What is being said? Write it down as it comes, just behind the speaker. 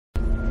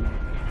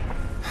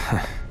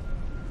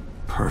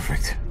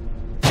Perfect.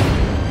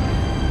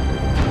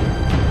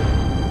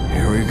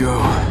 Here we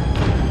go.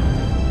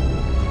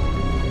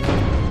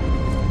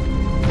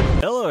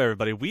 Hello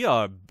everybody, we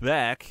are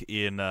back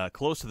in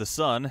Close to the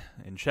Sun,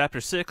 in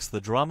Chapter 6,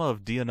 The Drama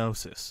of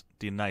Dionysus.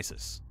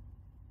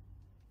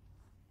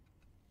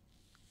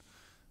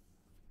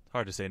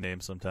 Hard to say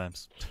names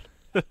sometimes.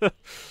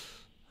 Alright.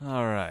 Any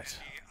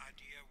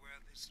idea where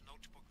this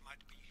notebook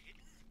might be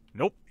hidden?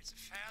 Nope. It's a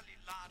fairly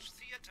large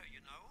theater, you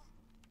know.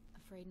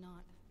 Afraid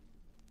not.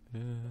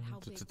 How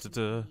big can it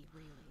be,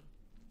 really?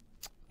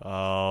 Huh.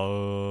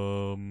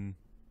 Oh,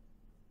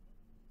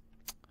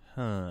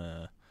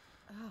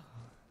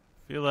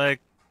 Feel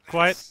like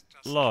quite Let's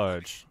just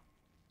large.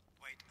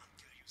 Wait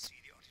until you see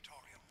the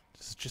auditorium.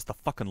 This is just the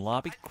fucking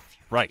lobby? I'll leave you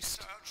to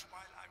Christ. search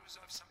while I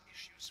resolve some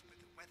issues with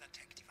the weather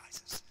tech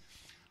devices.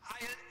 I'll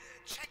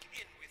check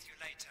in with you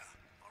later,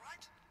 all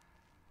right?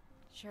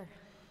 sure.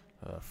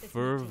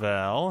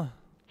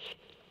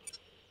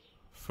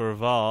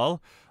 Ferval,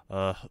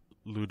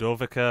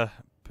 Ludovica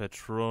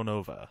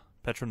Petronova.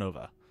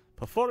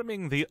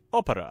 Performing the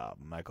opera,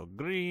 Michael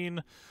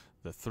Green,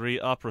 the three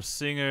opera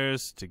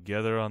singers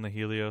together on the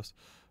Helios.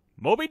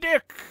 Moby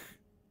Dick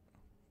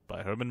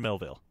by Herman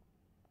Melville.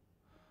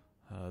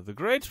 The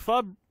great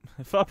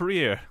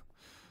Fabrier,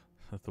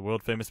 the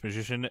world-famous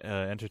musician,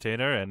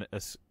 entertainer, and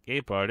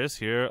escape artist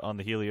here on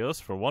the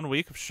Helios for 1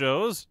 week of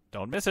shows.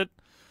 Don't miss it.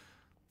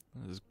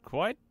 This is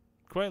quite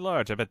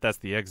large. I bet that's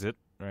the exit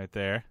right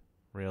there.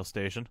 Rail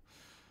station.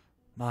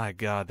 My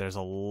God, there's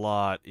a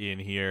lot in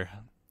here.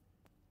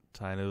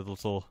 Tiny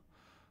little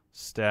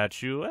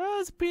statue.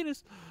 Ah, it's a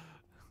penis.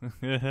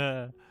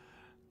 Let's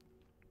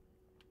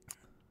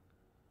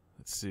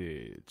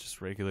see.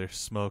 Just regular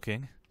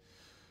smoking.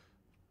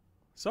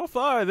 So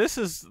far, this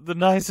is the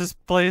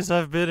nicest place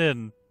I've been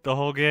in the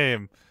whole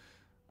game.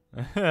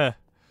 Let's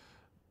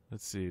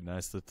see.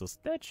 Nice little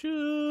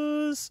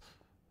statues.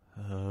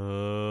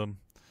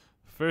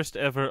 First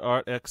ever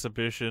art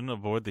exhibition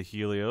aboard the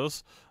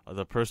Helios.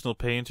 The personal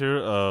painter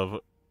of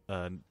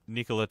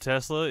Nikola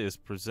Tesla is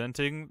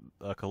presenting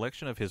a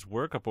collection of his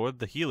work aboard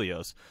the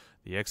Helios.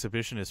 The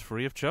exhibition is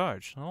free of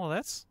charge. Oh,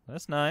 that's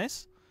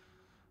nice.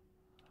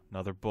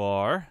 Another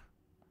bar.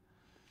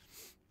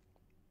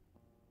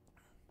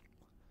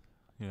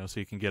 You know, so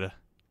you can get a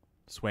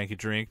swanky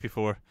drink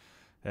before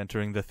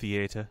entering the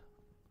theater.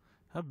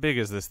 How big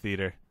is this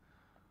theater?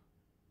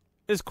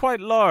 It's quite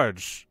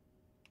large.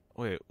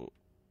 Wait,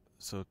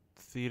 so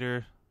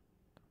theater,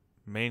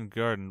 main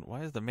garden.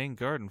 Why is the main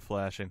garden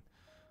flashing?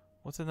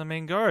 What's in the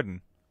main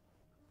garden?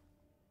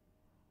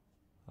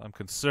 I'm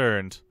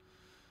concerned.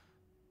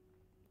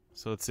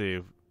 So let's see.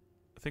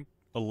 I think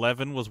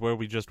 11 was where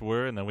we just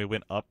were, and then we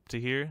went up to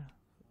here.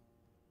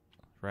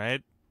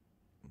 Right?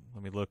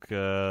 Let me look.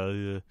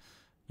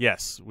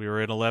 Yes, we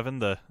were in 11,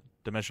 the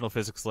dimensional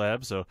physics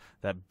lab, so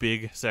that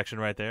big section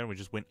right there, and we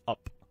just went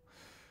up.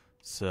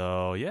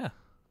 So, yeah.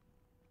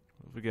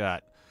 What we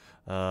got?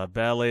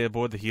 Ballet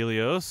aboard the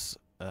Helios.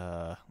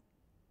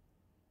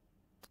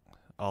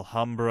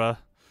 Alhambra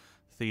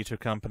Theatre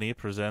Company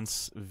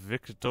presents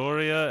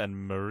Victoria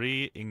and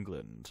Marie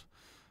England.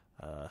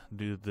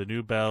 The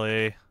new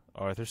ballet,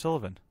 Arthur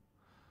Sullivan.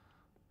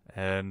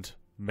 And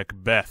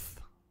Macbeth.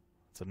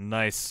 That's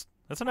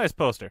a nice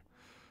poster.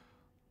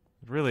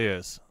 It really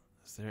is.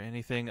 Is there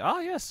anything? Ah,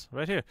 yes,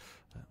 right here.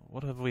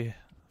 What have we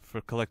for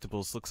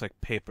collectibles? Looks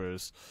like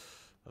papers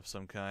of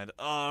some kind.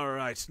 All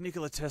right.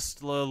 Nikola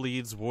Tesla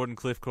leads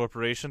Wardenclyffe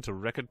Corporation to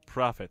record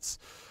profits.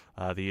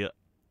 The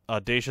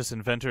audacious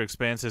inventor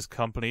expands his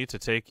company to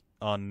take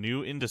on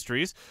new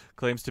industries,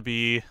 claims to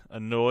be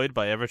annoyed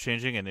by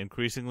ever-changing and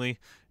increasingly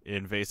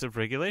invasive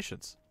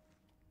regulations.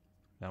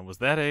 Now, was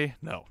that a...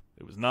 No,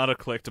 it was not a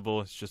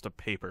collectible. It's just a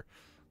paper.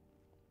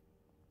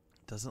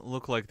 Doesn't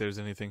look like there's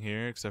anything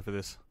here except for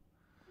this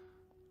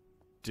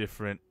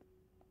different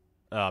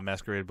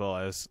masquerade ball.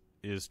 As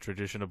is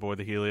tradition aboard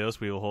the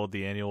Helios, we will hold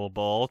the annual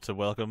ball to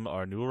welcome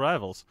our new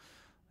arrivals.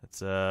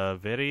 It's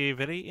very,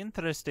 very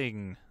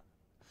interesting.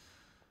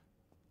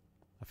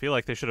 I feel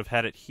like they should have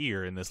had it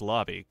here in this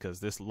lobby,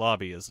 because this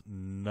lobby is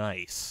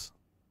nice.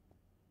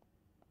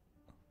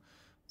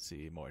 Let's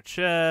see, more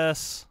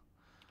chess.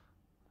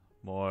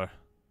 More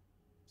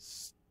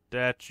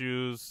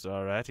statues.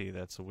 Alrighty,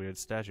 that's a weird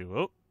statue.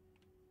 Oh,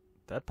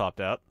 that popped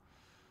out.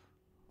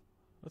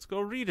 Let's go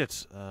read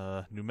it.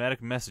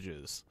 Pneumatic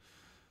messages.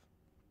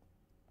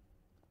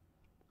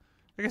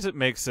 I guess it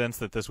makes sense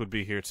that this would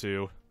be here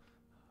too.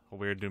 A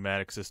weird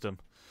pneumatic system.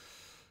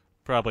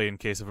 Probably in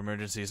case of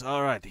emergencies.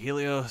 Alright, the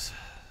Helios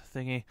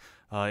thingy.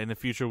 In the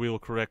future we will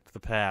correct the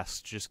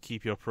past. Just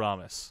keep your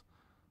promise.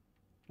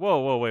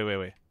 Whoa,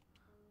 wait.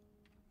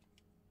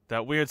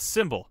 That weird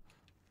symbol.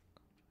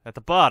 At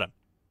the bottom.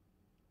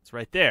 It's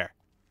right there.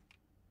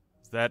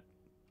 Is that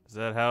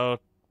how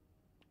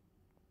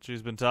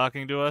she's been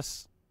talking to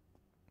us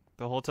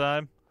the whole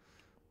time?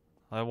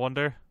 I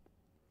wonder.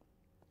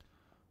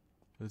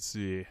 Let's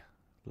see.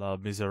 La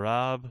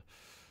Miserable.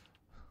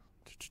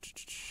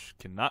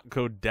 Cannot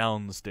go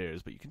down the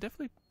stairs, but you can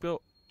definitely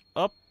go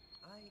up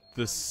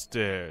the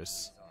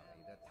stairs.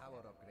 The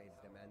tower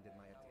upgrades demanded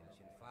my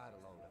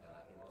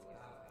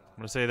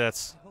gonna say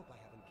that's I hope I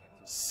haven't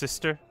kept you.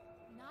 sister.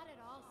 Not at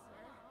all,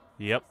 sir.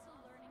 Yep. Still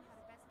learning how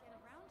to best get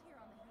around here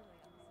on the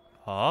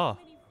Helios. Ah.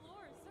 Many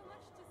floors, so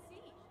much to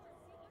see.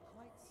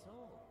 Quite so.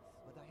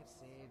 But I have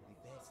saved the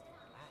best for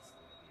last.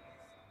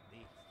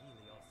 The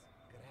Helios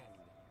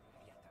Grand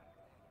Theater.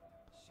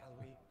 Shall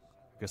we?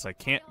 Guess I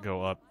can't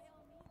go up.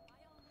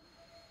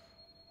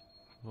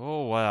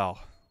 Oh, wow.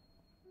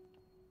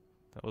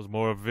 That was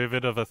more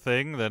vivid of a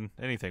thing than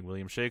anything.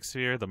 William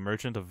Shakespeare, The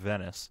Merchant of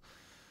Venice.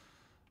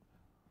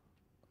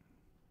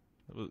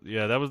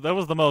 Yeah, that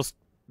was the most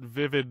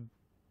vivid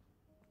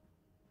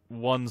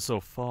one so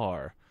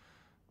far.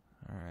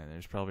 Alright,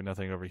 there's probably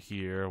nothing over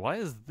here. Why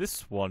is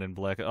this one in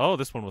black? Oh,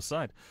 this one was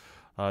signed.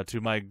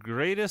 To my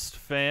greatest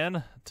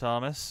fan,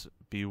 Thomas,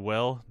 be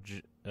well,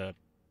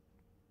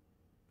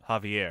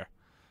 Javier. I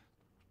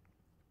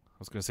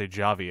was going to say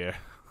Javier.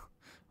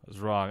 I was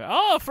wrong.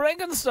 Oh,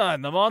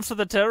 Frankenstein, the monster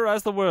that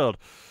terrorized the world.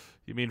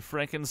 You mean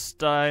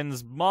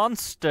Frankenstein's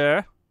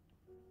monster?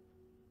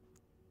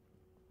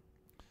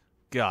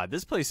 God,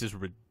 this place is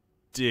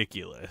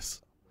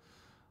ridiculous.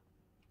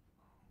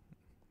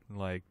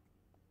 Like,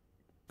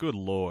 good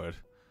lord.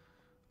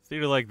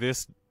 Theater like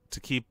this, to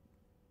keep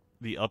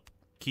the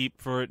upkeep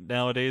for it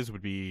nowadays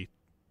would be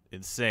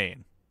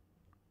insane.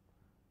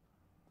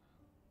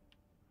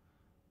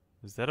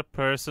 Is that a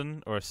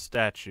person or a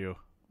statue?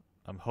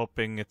 I'm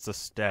hoping it's a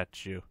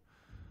statue.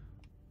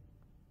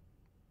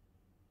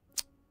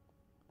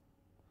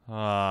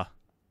 Didn't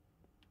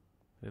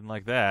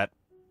like that.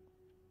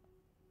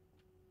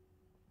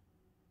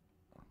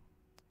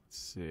 Let's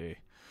see.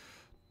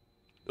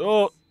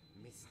 Oh!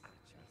 Miss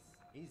Archer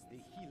is the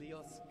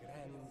Helios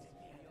Grand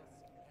Theater.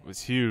 It was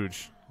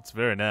huge. It's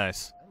very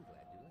nice. I'm glad you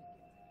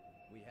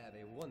like it. We have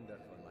a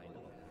wonderful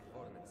lineup of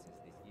performances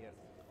this year.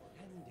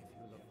 And if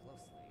you look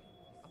closely,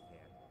 up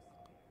there,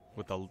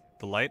 With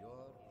the light? your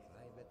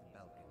private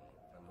balcony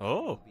from which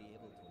Oh. you'll be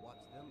able to watch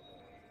them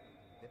all.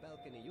 The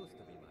balcony used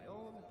to be my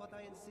own, but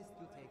I insist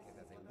you take it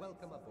as a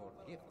welcome aboard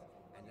gift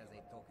and as a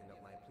token of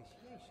my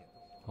appreciation.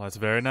 Well, that's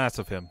very nice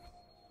of him.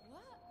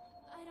 What?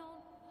 I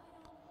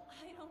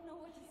don't know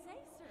what to say,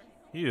 sir.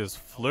 He is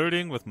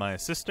flirting with my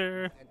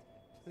sister. And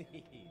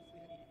please,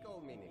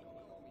 go Minnie.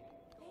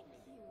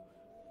 Thank you.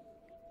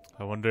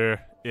 I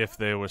wonder if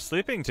they were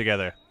sleeping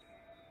together.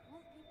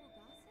 Won't people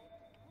gossip?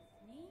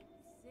 Me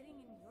sitting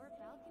in your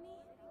balcony?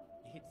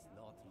 It's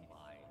not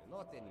mine,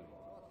 not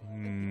anymore.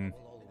 Hmm.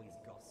 People always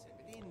gossip.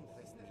 It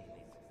interests me.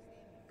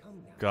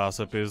 Come now.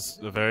 Gossip is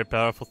a very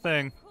powerful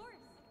thing. Of course.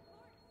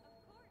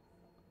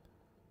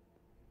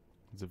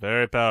 It's a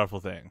very powerful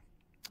thing.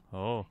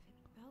 Oh.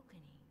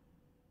 Balcony.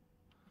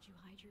 Would you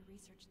hide your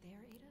research there,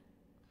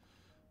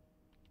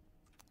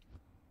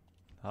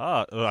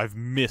 Ada? I've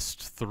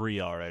missed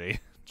 3 already.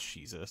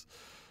 Jesus.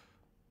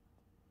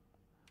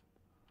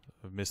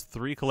 I've missed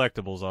 3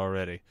 collectibles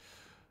already.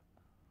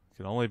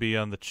 Can only be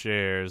on the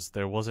chairs.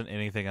 There wasn't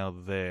anything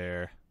out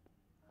there.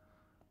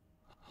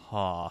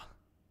 Huh.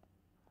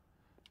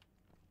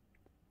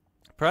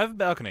 Private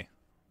balcony.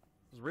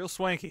 It's real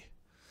swanky.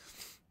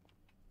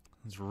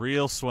 It's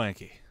real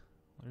swanky.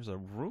 There's a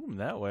room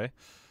that way.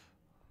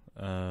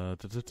 I'm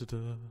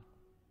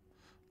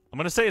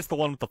gonna say it's the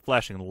one with the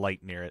flashing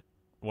light near it.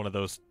 One of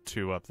those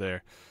 2 up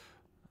there.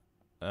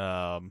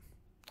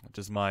 Which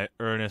is my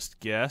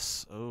earnest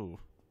guess. Oh.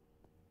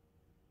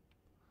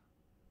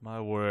 My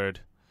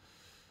word.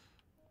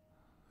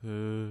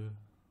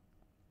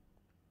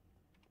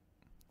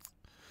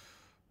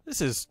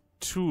 This is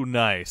too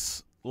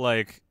nice.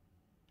 Like,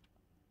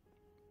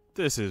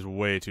 this is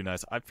way too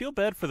nice. I feel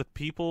bad for the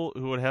people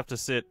who would have to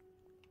sit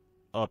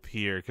up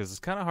here, because it's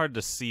kind of hard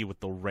to see with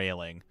the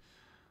railing.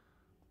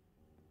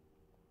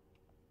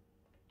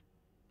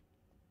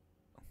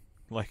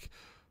 Like,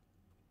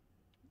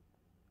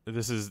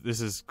 this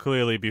is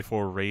clearly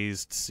before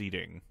raised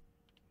seating,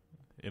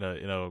 in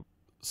a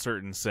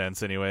certain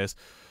sense, anyways.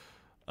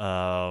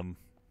 I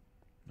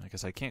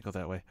guess I can't go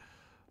that way.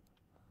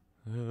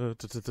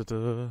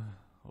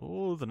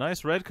 Oh, the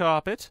nice red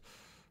carpet.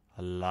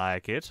 I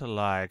like it. I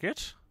like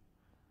it.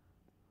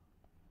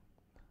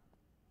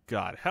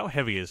 God, how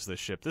heavy is this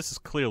ship? This is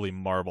clearly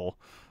marble.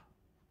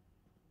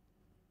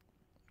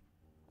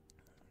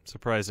 I'm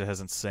surprised it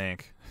hasn't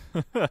sank.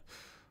 I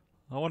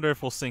wonder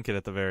if we'll sink it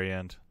at the very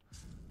end.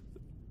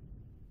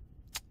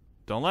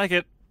 Don't like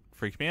it.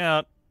 Freaked me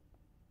out.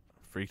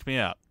 Freaked me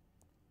out.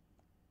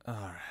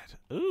 Alright.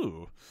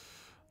 Ooh.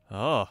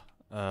 Oh.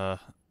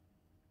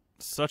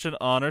 Such an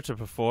honor to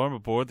perform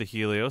aboard the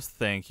Helios.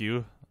 Thank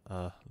you,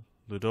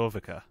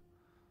 Ludovica.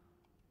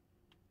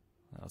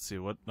 Let's see,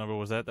 what number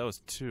was that? That was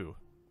 2.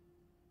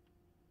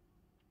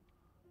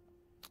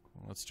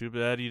 Well, that's too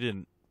bad you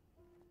didn't.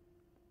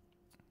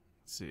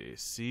 Let's see.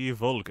 C.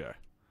 Volker.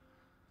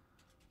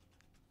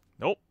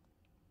 Nope.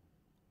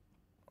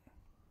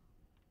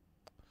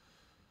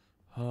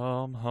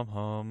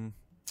 Hum.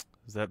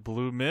 Is that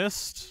blue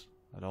mist?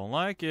 I don't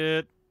like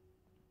it.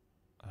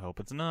 I hope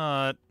it's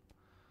not.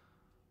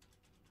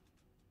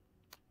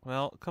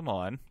 Well, come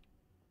on.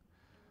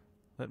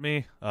 Let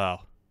me... Oh,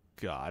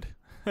 God.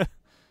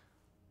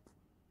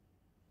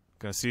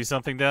 Gonna see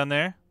something down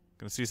there?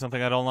 Gonna see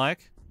something I don't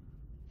like?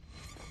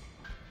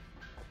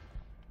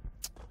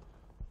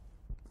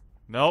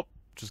 Nope.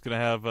 Just gonna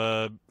have,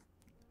 I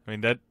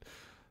mean, that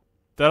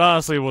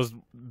honestly was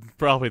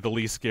probably the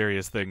least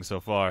scariest thing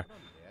so far. From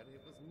there,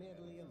 it was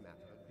merely a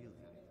matter of building.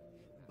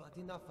 But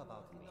enough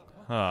about me.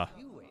 Huh.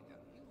 You, Ada,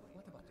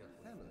 what about your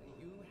family?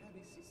 You have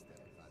a sister,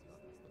 if I'm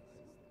not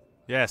mistaken.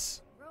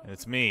 Yes.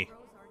 It's me. Rose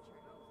Archer.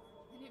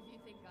 And if you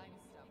think I'm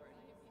stubborn,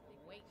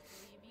 wait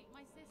till you meet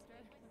my sister.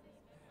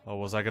 Oh,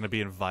 was I gonna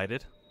be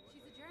invited?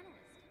 She's a journalist.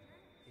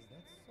 Is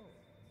that so?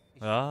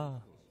 Is Ah.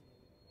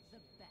 The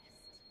best.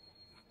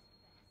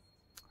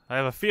 I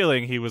have a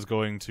feeling he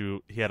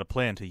had a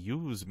plan to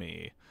use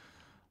me.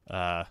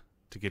 To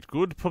get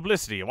good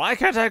publicity. Why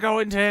can't I go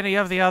into any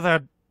of the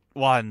other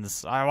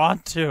ones? I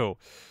want to.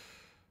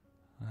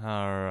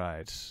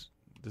 Alright.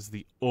 This is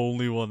the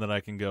only one that I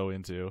can go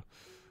into.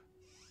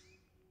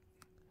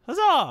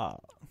 Huzzah!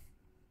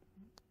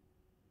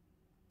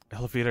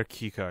 Elevator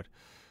keycard.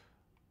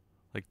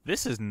 Like,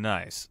 this is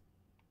nice.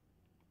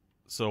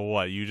 So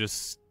what, you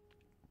just...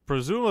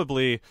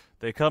 Presumably,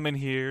 they come in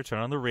here, turn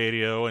on the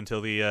radio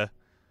until the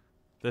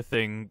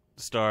thing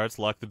starts,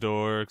 lock the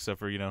door, except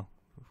for, you know,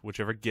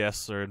 whichever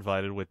guests are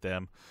invited with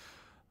them.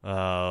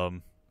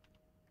 You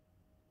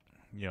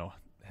know,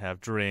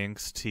 have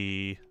drinks,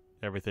 tea,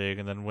 everything,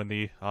 and then when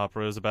the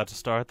opera is about to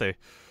start, they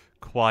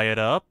quiet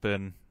up,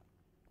 and...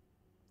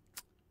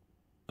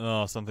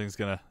 Oh, something's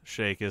gonna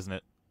shake, isn't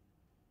it?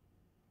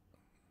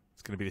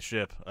 It's gonna be the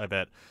ship, I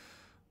bet.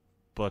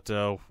 But,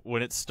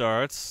 when it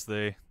starts,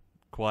 they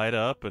quiet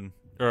up, and...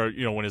 Or,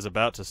 you know, when it's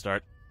about to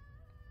start.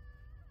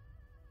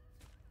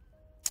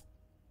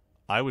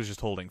 I was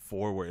just holding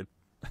forward.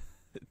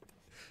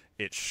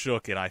 It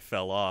shook and I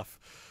fell off.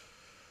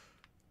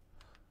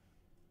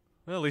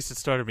 Well, at least it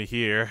started me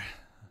here.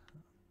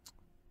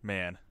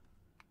 Man.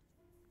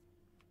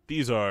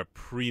 These are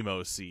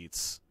primo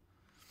seats.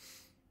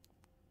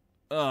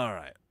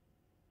 Alright.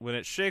 When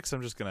it shakes,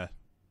 I'm just gonna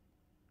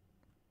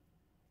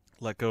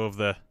let go of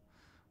the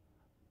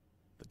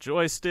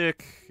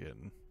joystick,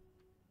 and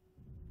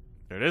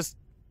there it is.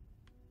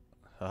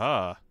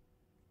 Haha.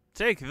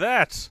 Take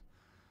that!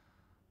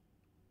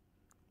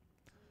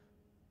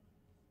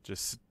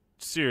 Just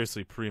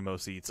seriously primo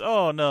seats.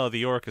 Oh no,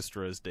 the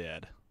orchestra is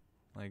dead.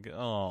 Like,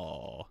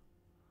 oh.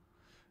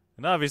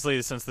 And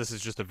obviously, since this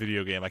is just a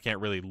video game, I can't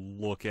really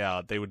look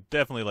out. They would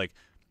definitely, like,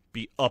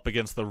 be up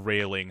against the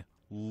railing,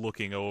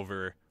 looking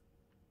over,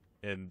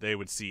 and they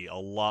would see a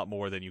lot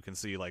more than you can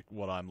see, like,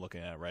 what I'm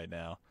looking at right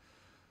now.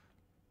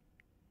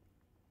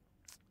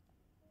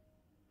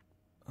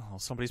 Oh,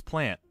 somebody's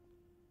plant.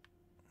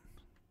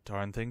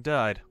 Darn thing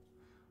died.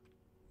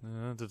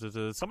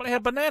 Somebody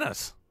had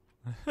bananas!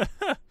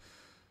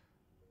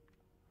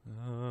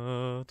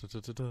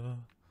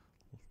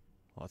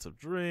 Lots of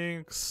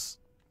drinks.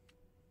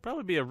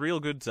 Probably be a real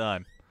good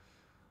time.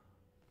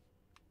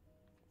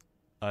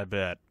 I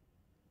bet.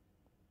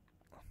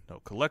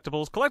 No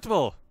collectibles.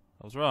 Collectible!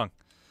 I was wrong.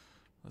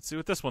 Let's see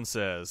what this one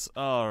says.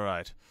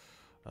 Alright.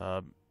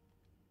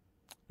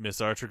 Miss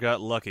Archer got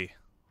lucky.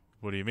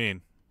 What do you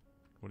mean?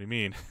 What do you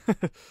mean?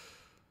 Let's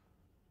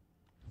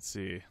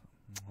see.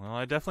 Well,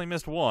 I definitely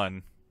missed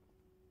one.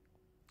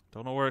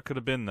 Don't know where it could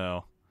have been,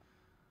 though.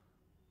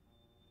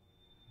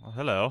 Well,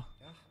 hello.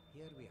 Ah,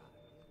 here we are.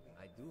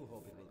 I do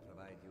hope it will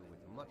provide you with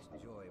much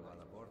joy while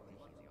aboard the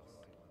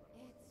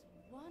Helios.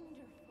 It's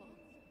wonderful.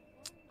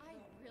 I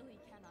really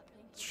cannot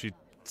thank you She enough.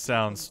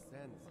 sounds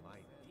Sense, my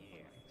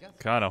dear. Just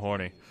kind of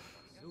horny.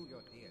 pursue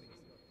your theories.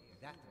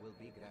 That will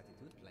be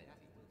gratitude plenty.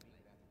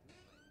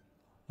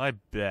 I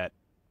bet.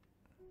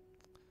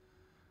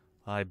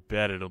 I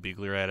bet it'll be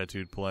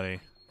gratitude plenty.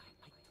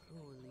 I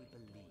truly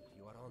believe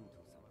you are onto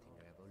something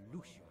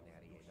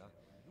revolutionary, Ada.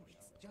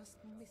 It's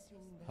just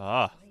missing that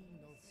Ah.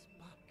 final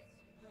spark.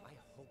 I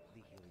hope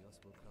the Helios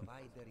will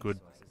provide the Good,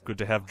 resources good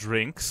to have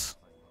drinks.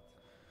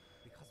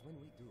 because when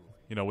we do,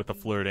 You know, with the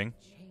flirting.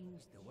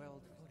 change the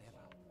world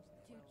forever.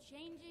 To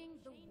changing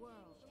the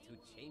world. To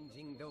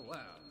changing the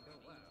world.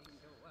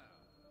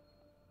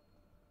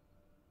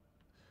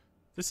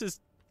 This is,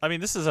 I mean,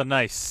 this is a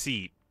nice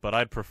seat, but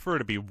I'd prefer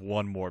to be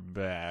one more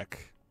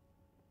back.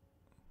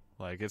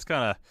 Like, it's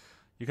kind of,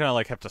 you kind of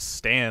like have to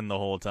stand the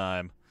whole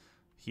time.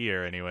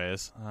 Here,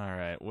 anyways.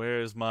 Alright,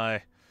 where's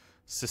my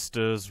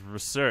sister's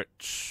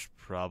research?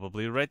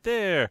 Probably right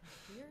there.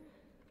 Here?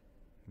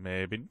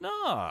 Maybe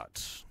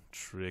not.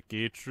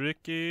 Tricky,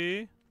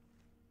 tricky.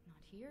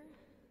 Not here?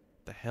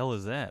 The hell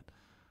is that?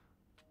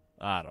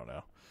 I don't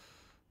know.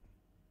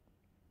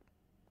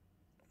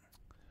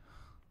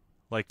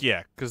 Like,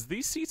 yeah, because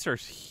these seats are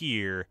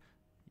here,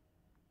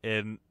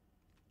 and,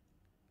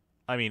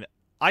 I mean,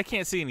 I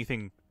can't see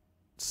anything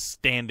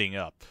standing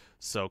up,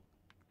 so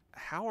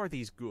how are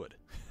these good?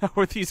 How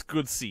are these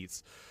good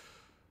seats?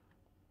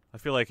 I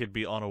feel like it'd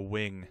be on a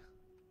wing,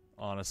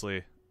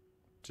 honestly,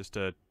 just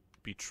to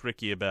be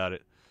tricky about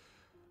it.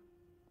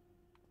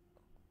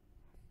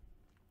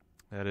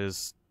 That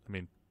is, I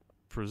mean,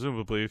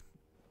 presumably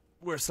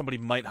where somebody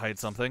might hide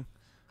something.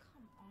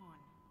 Come on.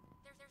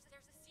 There's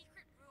a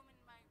secret room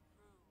in my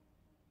room.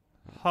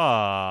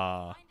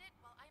 Ha. Find it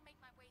while I make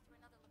my way through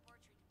another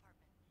laboratory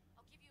department.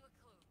 I'll give you a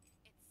clue.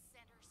 It's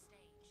center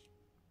stage.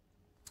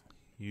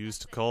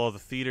 Used to call the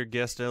theater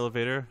guest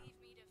elevator Leave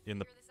me to in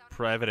the figure this out.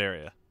 private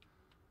area.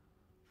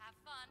 Have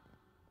fun.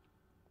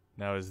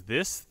 Now, is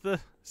this the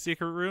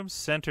secret room?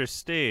 Center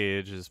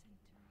stage is...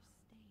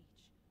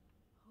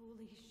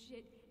 Holy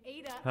shit,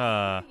 Ada! Huh.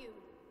 I hear you.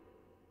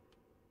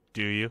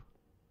 Do you?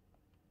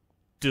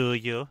 Do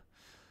you?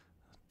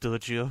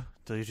 Did you?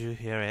 Did you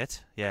hear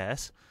it?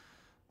 Yes.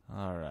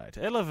 Alright.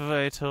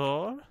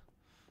 Elevator.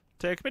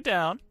 Take me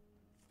down.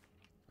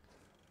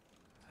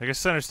 I guess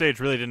center stage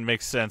really didn't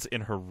make sense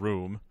in her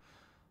room.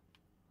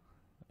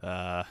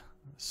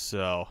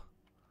 So.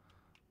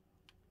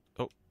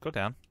 Oh, go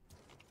down.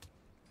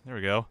 There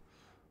we go.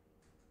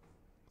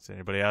 Is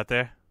anybody out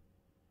there?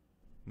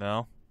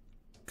 No?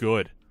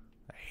 Good.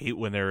 I hate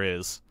when there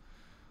is.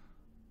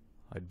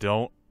 I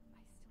don't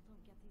I still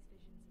don't get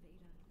these visions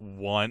of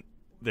Ada. want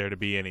there to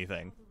be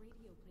anything. All the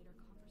radio played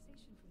our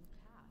conversation from the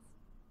past.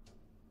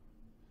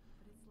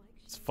 But it's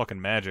like It's she's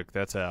fucking magic,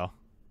 that's how.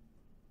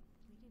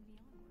 leading me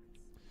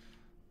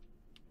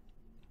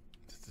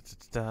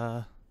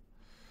onwards.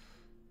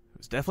 It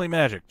was definitely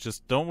magic.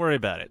 Just don't worry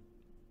about it.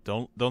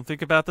 Don't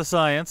think about the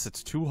science.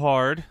 It's too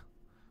hard.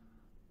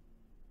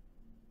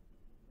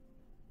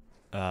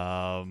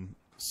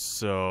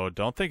 So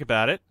don't think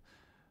about it.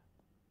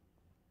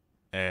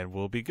 And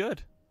we'll be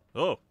good.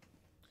 Oh.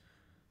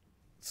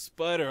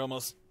 Spider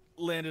almost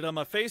landed on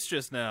my face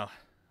just now.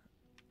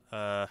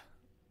 Let's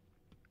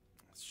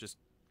just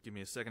give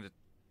me a second to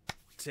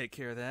take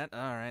care of that.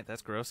 Alright,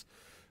 that's gross.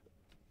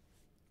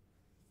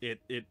 It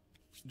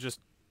just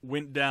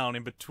went down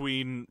in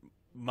between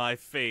my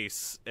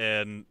face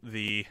and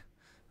the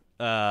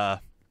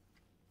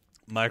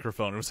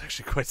microphone. It was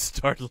actually quite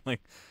startling.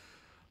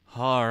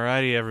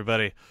 Alrighty,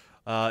 everybody.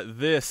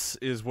 This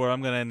is where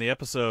I'm going to end the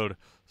episode.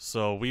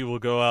 So we will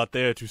go out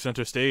there to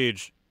center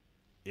stage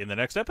in the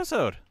next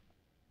episode.